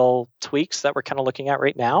little tweaks that we're kind of looking at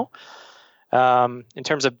right now. In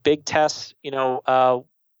terms of big tests, we talked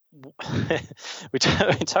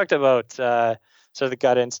about sort of the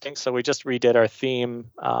gut instinct. So we just redid our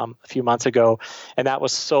theme a few months ago, and that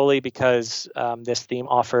was solely because this theme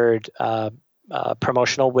offered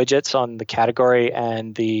promotional widgets on the category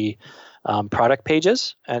and the product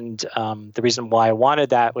pages. And the reason why I wanted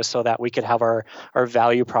that was so that we could have our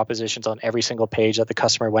value propositions on every single page that the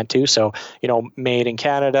customer went to. So, made in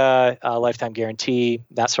Canada, lifetime guarantee,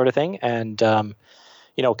 that sort of thing. And,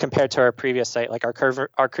 compared to our previous site, like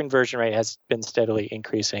our conversion rate has been steadily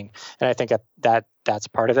increasing. And I think that's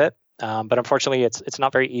part of it. But unfortunately, it's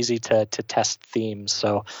not very easy to test themes.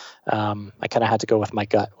 So I kind of had to go with my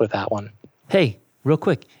gut with that one. Hey, real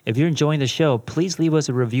quick, if you're enjoying the show, please leave us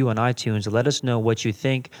a review on iTunes and let us know what you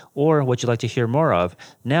think or what you'd like to hear more of.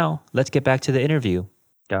 Now, let's get back to the interview.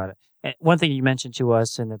 Got it. And one thing you mentioned to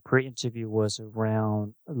us in the pre-interview was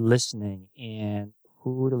around listening and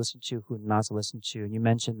who to listen to, who not to listen to. And you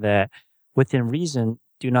mentioned that within reason,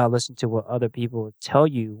 do not listen to what other people tell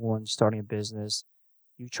you when starting a business.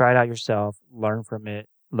 You try it out yourself, learn from it,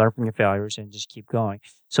 learn from your failures, and just keep going.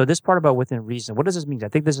 So this part about within reason, what does this mean? I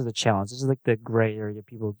think this is the challenge. This is like the gray area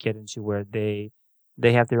people get into where they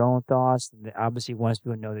have their own thoughts. And they obviously, once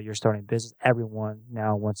people know that you're starting a business, everyone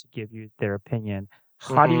now wants to give you their opinion.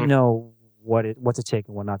 How do you know what to take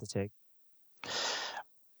and what not to take?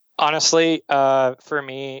 Honestly, for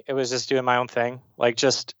me, it was just doing my own thing. Like,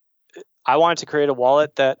 just I wanted to create a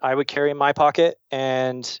wallet that I would carry in my pocket,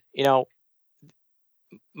 and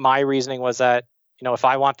my reasoning was that if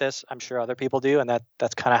I want this, I'm sure other people do, and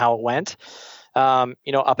that's kind of how it went.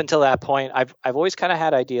 Up until that point, I've always kind of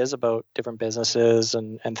had ideas about different businesses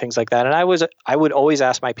and things like that, and I would always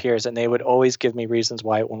ask my peers, and they would always give me reasons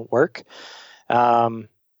why it wouldn't work. And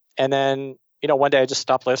then one day I just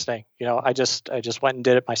stopped listening. I just went and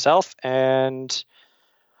did it myself, and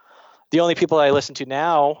the only people I listen to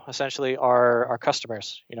now essentially are our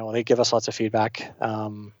customers. They give us lots of feedback.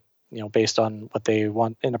 Based on what they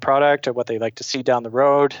want in a product or what they like to see down the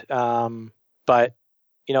road. But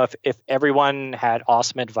if everyone had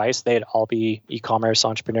awesome advice, they'd all be e-commerce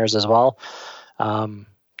entrepreneurs as well.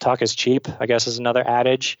 Talk is cheap, I guess, is another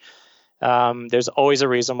adage. There's always a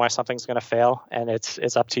reason why something's going to fail, and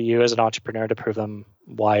it's up to you as an entrepreneur to prove them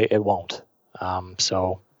why it won't.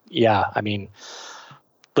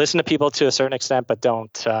 Listen to people to a certain extent, but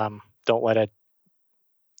don't let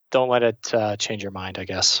it change your mind, I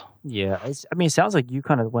guess. Yeah, it sounds like you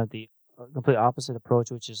kind of went the complete opposite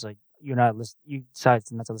approach, which is like you decided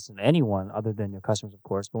not to listen to anyone other than your customers, of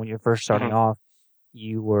course. But when you're first starting off,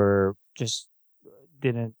 you were just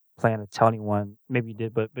didn't plan to tell anyone. Maybe you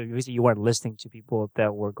did, but basically you weren't listening to people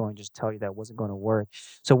that were going to just tell you that wasn't going to work.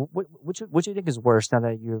 So what do you think is worse now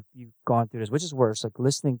that you've gone through this? Which is worse, like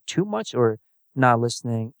listening too much or not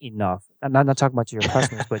listening enough? I'm not talking about to your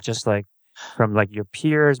customers, but just like from like your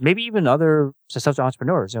peers, maybe even other successful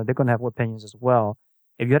entrepreneurs. They're going to have opinions as well.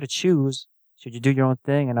 If you had to choose, should you do your own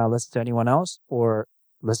thing and not listen to anyone else, or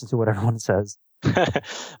listen to what everyone says?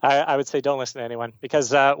 I would say don't listen to anyone,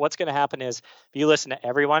 because what's going to happen is if you listen to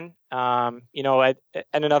everyone, and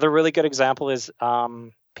another really good example is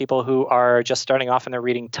people who are just starting off and they're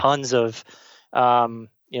reading tons of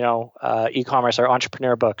e-commerce or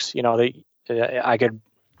entrepreneur books.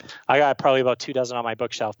 I got probably about 24 on my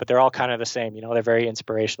bookshelf, but they're all kind of the same. They're very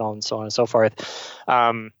inspirational and so on and so forth.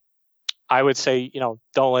 I would say,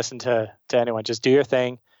 don't listen to anyone. Just do your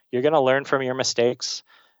thing. You're going to learn from your mistakes.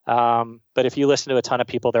 But if you listen to a ton of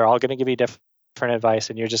people, they're all going to give you different advice,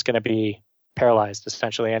 and you're just going to be paralyzed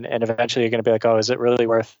essentially. And eventually you're going to be like, oh, is it really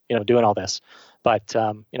worth, doing all this? But,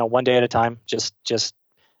 one day at a time, just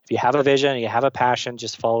if you have a vision, you have a passion,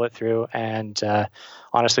 just follow it through. And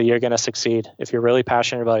honestly, you're going to succeed. If you're really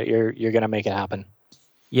passionate about it, you're going to make it happen.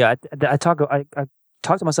 Yeah, I talk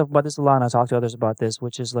to myself about this a lot, and I talk to others about this,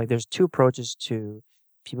 which is like there's two approaches to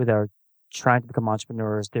people that are trying to become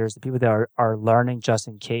entrepreneurs. There's the people that are learning just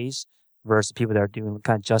in case versus the people that are doing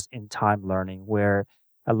kind of just in time learning, where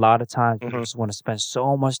a lot of times people just want to spend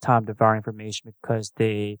so much time devouring information because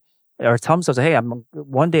they or tell themselves, hey,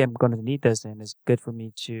 one day I'm going to need this and it's good for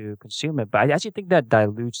me to consume it. But I actually think that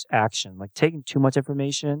dilutes action. Like taking too much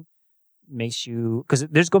information makes you, because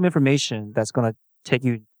there's going to be information that's going to take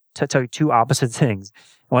you to tell you two opposite things.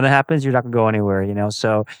 And when that happens, you're not going to go anywhere,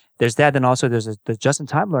 So there's that. Then also there's the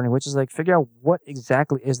just-in-time learning, which is like figure out what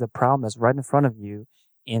exactly is the problem that's right in front of you,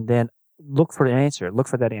 and then look for the answer. Look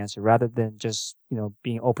for that answer rather than just,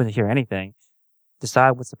 being open to hear anything.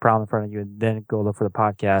 Decide what's the problem in front of you, and then go look for the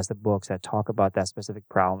podcasts, the books that talk about that specific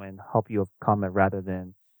problem and help you overcome it, rather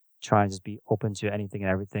than try and just be open to anything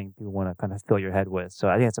and everything people want to kind of fill your head with. So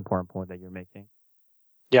I think that's an important point that you're making.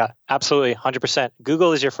 Yeah, absolutely. 100%.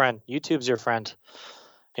 Google is your friend. YouTube's your friend.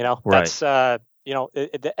 That's, and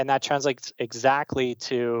that translates exactly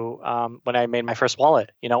to when I made my first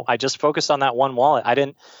wallet. I just focused on that one wallet. I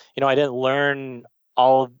didn't learn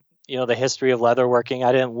all of, the history of leatherworking.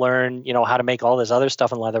 I didn't learn, how to make all this other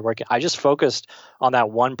stuff in leatherworking. I just focused on that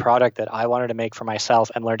one product that I wanted to make for myself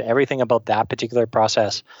and learned everything about that particular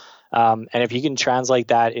process. And if you can translate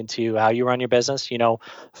that into how you run your business,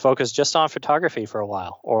 focus just on photography for a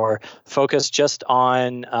while, or focus just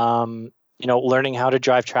on, learning how to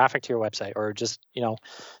drive traffic to your website, or just,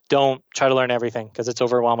 don't try to learn everything because it's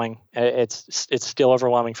overwhelming. It's still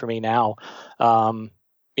overwhelming for me now.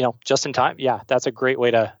 Just in time. Yeah, that's a great way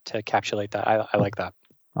to encapsulate that. I like that.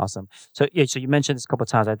 Awesome. So you mentioned this a couple of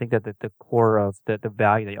times. I think that the core of the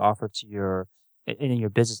value that you offer to your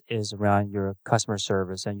business is around your customer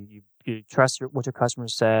service, and you you trust what your customer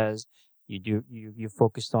says. You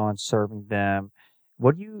focused on serving them.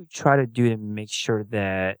 What do you try to do to make sure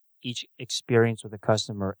that each experience with a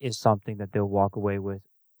customer is something that they'll walk away with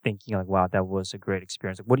thinking like, wow, that was a great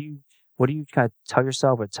experience? Like, what do you kind of tell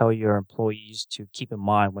yourself or tell your employees to keep in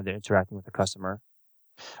mind when they're interacting with a customer?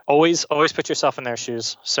 Always put yourself in their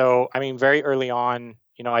shoes. So, I mean, very early on,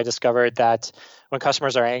 I discovered that when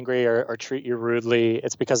customers are angry or treat you rudely,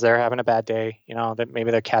 it's because they're having a bad day, that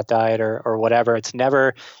maybe their cat died or whatever. It's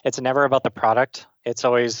never about the product. It's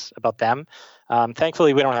always about them.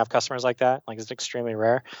 Thankfully, we don't have customers like that. Like, it's extremely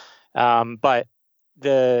rare. But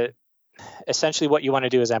essentially what you want to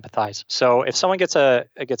do is empathize. So if someone gets a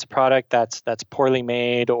product that's poorly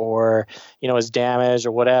made or is damaged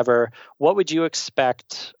or whatever, what would you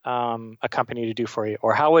expect a company to do for you?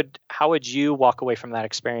 Or how would you walk away from that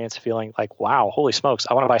experience feeling like, wow, holy smokes,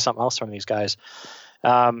 I want to buy something else from these guys?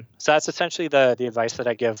 So that's essentially the advice that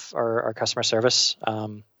I give our customer service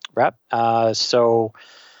rep. So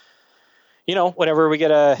whenever we get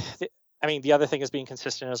the other thing is being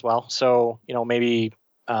consistent as well. So maybe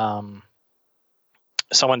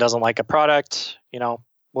someone doesn't like a product,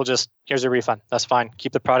 we'll just, here's a refund. That's fine.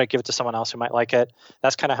 Keep the product, give it to someone else who might like it.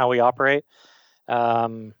 That's kind of how we operate.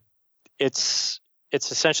 It's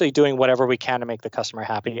essentially doing whatever we can to make the customer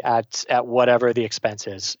happy at whatever the expense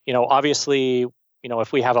is. Obviously,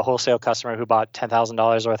 if we have a wholesale customer who bought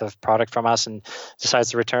 $10,000 worth of product from us and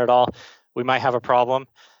decides to return it all, we might have a problem.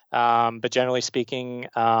 But generally speaking,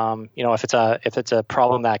 if it's a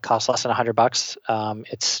problem that costs less than $100,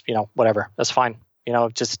 it's, whatever, that's fine.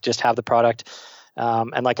 Just have the product.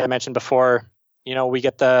 And like I mentioned before, we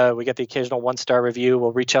get the occasional 1-star review.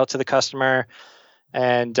 We'll reach out to the customer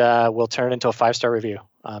and we'll turn it into a 5-star review,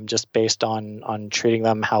 just based on treating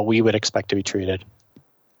them how we would expect to be treated.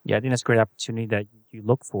 Yeah, I think that's a great opportunity that you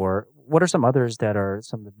look for. What are some others that are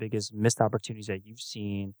some of the biggest missed opportunities that you've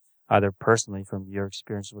seen, either personally from your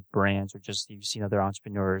experience with brands or just you've seen other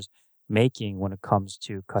entrepreneurs making when it comes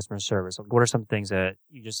to customer service? Like, what are some things that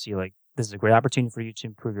you just see like, this is a great opportunity for you to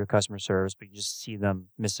improve your customer service, but you just see them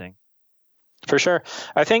missing? For sure.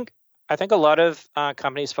 I think a lot of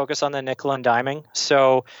companies focus on the nickel and diming.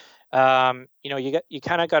 So, you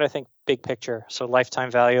kind of got to think big picture. So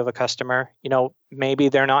lifetime value of a customer, maybe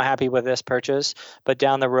they're not happy with this purchase, but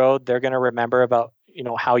down the road, they're going to remember about,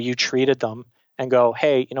 how you treated them and go,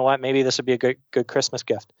 hey, you know what, maybe this would be a good Christmas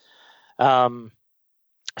gift.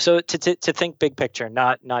 So to think big picture,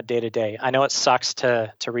 not day to day. I know it sucks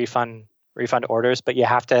to refund orders, but you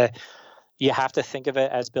have to think of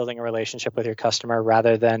it as building a relationship with your customer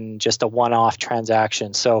rather than just a one-off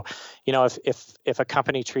transaction. So, if a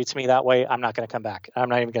company treats me that way, I'm not going to come back. I'm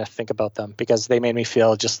not even going to think about them because they made me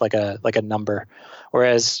feel just like a number.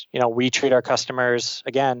 Whereas, we treat our customers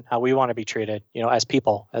again how we want to be treated, as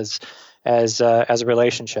people, as a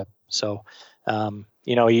relationship. So,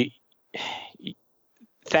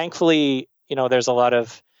 thankfully, there's a lot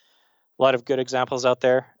of good examples out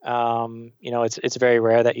there. It's very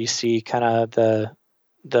rare that you see kind of the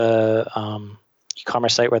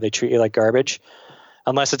e-commerce site where they treat you like garbage,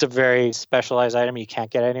 unless it's a very specialized item you can't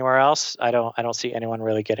get anywhere else. I don't see anyone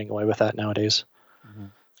really getting away with that nowadays. Mm-hmm.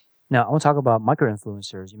 Now, I want to talk about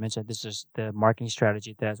micro-influencers. You mentioned this is the marketing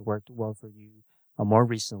strategy that has worked well for you more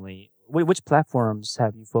recently. Which platforms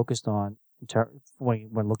have you focused on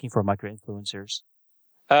when looking for micro-influencers?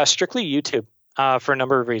 Strictly YouTube, for a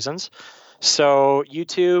number of reasons. So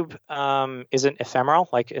YouTube isn't ephemeral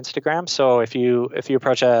like Instagram. So if you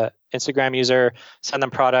approach a Instagram user, send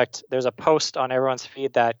them product, there's a post on everyone's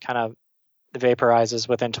feed that kind of vaporizes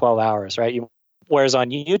within 12 hours, right? Whereas on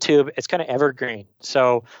YouTube, it's kind of evergreen.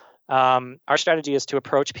 So our strategy is to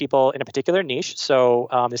approach people in a particular niche. So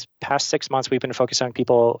this past 6 months, we've been focusing on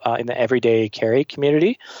people in the everyday carry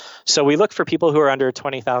community. So we look for people who are under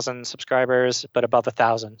 20,000 subscribers, but above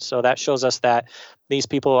 1,000. So that shows us that these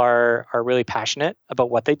people are really passionate about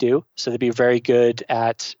what they do. So they'd be very good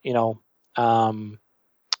at,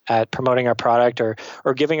 at promoting our product or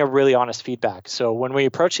giving a really honest feedback. So when we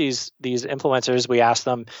approach these influencers, we ask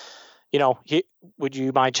them, would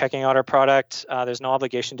you mind checking out our product? There's no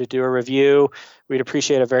obligation to do a review. We'd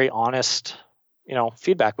appreciate a very honest,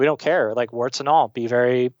 feedback. We don't care, like warts and all. Be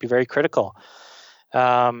very critical.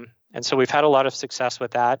 And so we've had a lot of success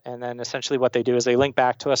with that. And then essentially what they do is they link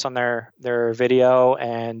back to us on their video.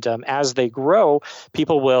 And as they grow,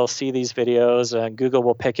 people will see these videos and Google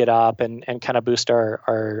will pick it up and kind of boost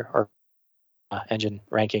our engine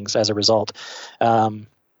rankings as a result.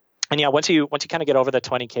 And yeah, once you kind of get over the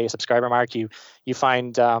 20K subscriber mark, you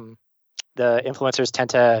find the influencers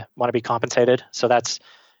tend to want to be compensated. So that's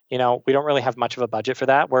we don't really have much of a budget for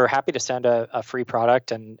that. We're happy to send a free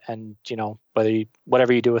product, and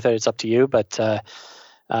whatever you do with it, it's up to you. But so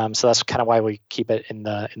that's kind of why we keep it in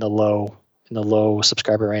the low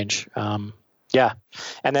subscriber range. Yeah,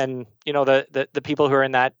 and then the people who are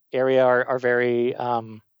in that area are very,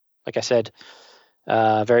 like I said,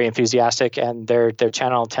 very enthusiastic, and their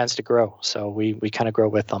channel tends to grow. So we kind of grow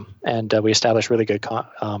with them, and we establish really good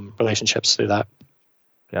relationships through that.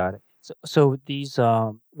 Got it. So these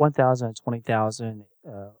 1,000, 20,000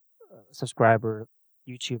 subscriber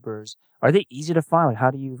YouTubers, are they easy to find? Like, how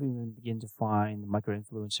do you even begin to find micro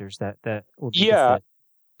influencers that would be Yeah. fit?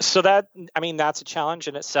 So that's a challenge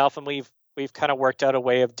in itself, and we've kind of worked out a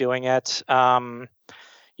way of doing it. I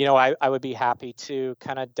would be happy to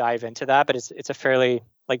kind of dive into that, but it's a fairly,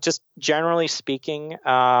 like, just generally speaking,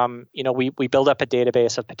 we build up a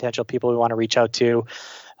database of potential people we want to reach out to.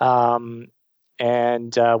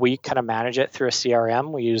 And we kind of manage it through a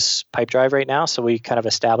CRM. We use Pipedrive right now. So we kind of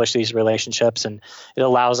establish these relationships, and it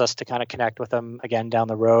allows us to kind of connect with them again down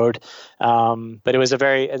the road. But it's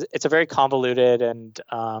a very convoluted and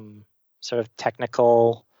sort of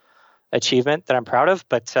technical achievement that I'm proud of,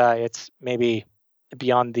 but it's maybe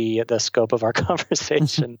beyond the scope of our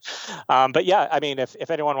conversation. But yeah, I mean, if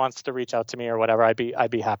anyone wants to reach out to me or whatever, I'd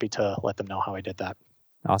be happy to let them know how I did that.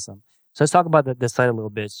 Awesome. So let's talk about the site a little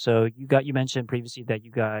bit. So you mentioned previously that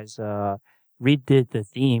you guys redid the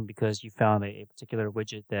theme because you found a particular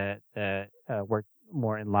widget that worked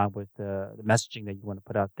more in line with the messaging that you want to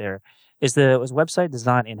put out there. Was the website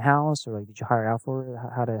designed in house, or did you hire out for it?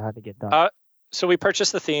 How did it get done? So we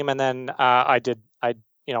purchased the theme, and then I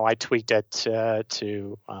tweaked it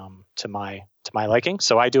to my liking.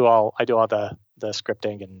 So I do all the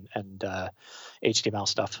scripting and HTML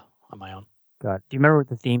stuff on my own. Got it. Do you remember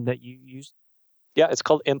the theme that you used? Yeah, it's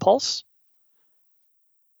called Impulse.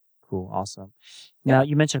 Cool, awesome. Now,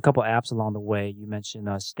 you mentioned a couple apps along the way. You mentioned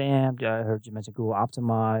Stamped. I heard you mention Google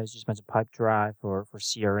Optimize. You just mentioned Pipedrive for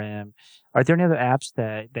CRM. Are there any other apps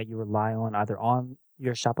that you rely on, either on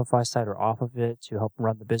your Shopify site or off of it, to help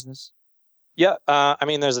run the business? Yeah,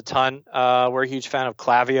 there's a ton. We're a huge fan of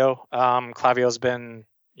Klaviyo. Klaviyo's been,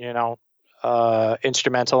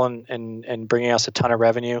 instrumental in bringing us a ton of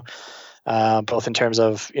revenue. Both in terms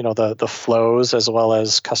of the flows as well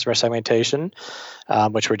as customer segmentation,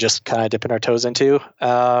 which we're just kind of dipping our toes into.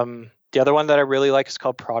 The other one that I really like is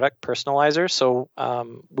called Product Personalizer. So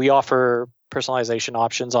we offer personalization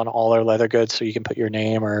options on all our leather goods, so you can put your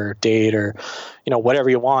name or date or whatever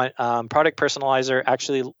you want. Product Personalizer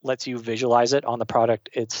actually lets you visualize it on the product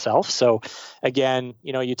itself. So again,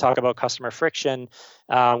 you talk about customer friction.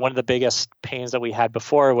 One of the biggest pains that we had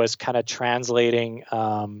before was kind of translating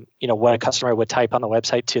what a customer would type on the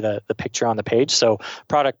website to the picture on the page. So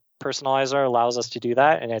Product Personalizer allows us to do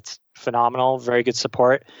that, and it's phenomenal. Very good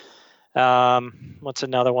support. What's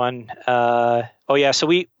another one? So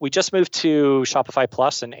we just moved to Shopify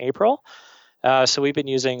Plus in April. So we've been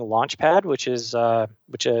using Launchpad, which is a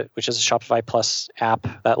Shopify Plus app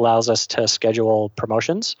that allows us to schedule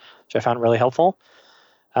promotions, which I found really helpful.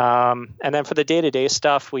 And then for the day-to-day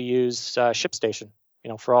stuff, we use ShipStation,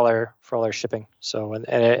 for all our shipping. So and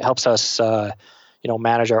it helps us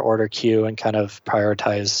manage our order queue and kind of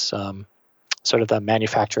prioritize sort of the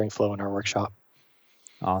manufacturing flow in our workshop.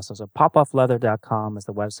 Awesome. So popoffleather.com is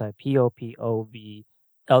the website.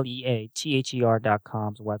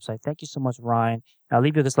 POPOVLEATHER.com is the website. Thank you so much, Ryan. I'll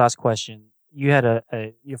leave you with this last question. You had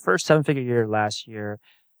your first 7-figure year last year.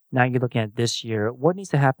 Now you're looking at this year. What needs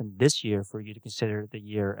to happen this year for you to consider the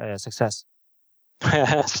year a success?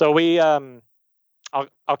 So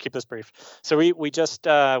I'll keep this brief. So we just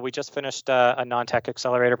finished a non-tech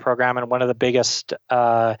accelerator program, and one of the biggest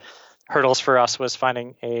hurdles for us was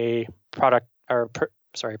finding a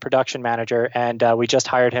production manager, and we just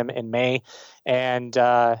hired him in May, and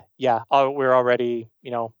we're already,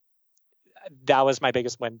 that was my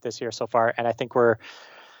biggest win this year so far, and I think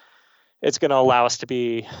it's going to allow us to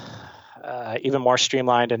be even more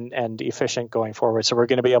streamlined and efficient going forward. So we're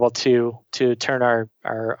going to be able to turn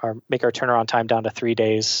make our turnaround time down to 3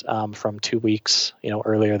 days from 2 weeks,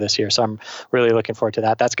 earlier this year. So I'm really looking forward to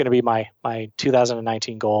that. That's going to be my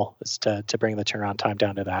 2019 goal, is to bring the turnaround time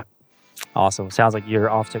down to that. Awesome. Sounds like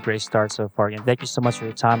you're off to a great start so far. Again, thank you so much for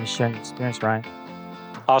your time and sharing your experience, Ryan.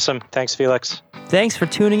 Awesome. Thanks, Felix. Thanks for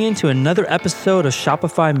tuning in to another episode of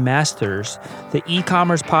Shopify Masters, the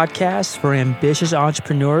e-commerce podcast for ambitious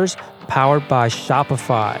entrepreneurs powered by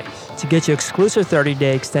Shopify. To get your exclusive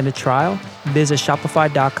 30-day extended trial, visit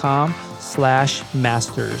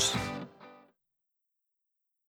shopify.com/masters.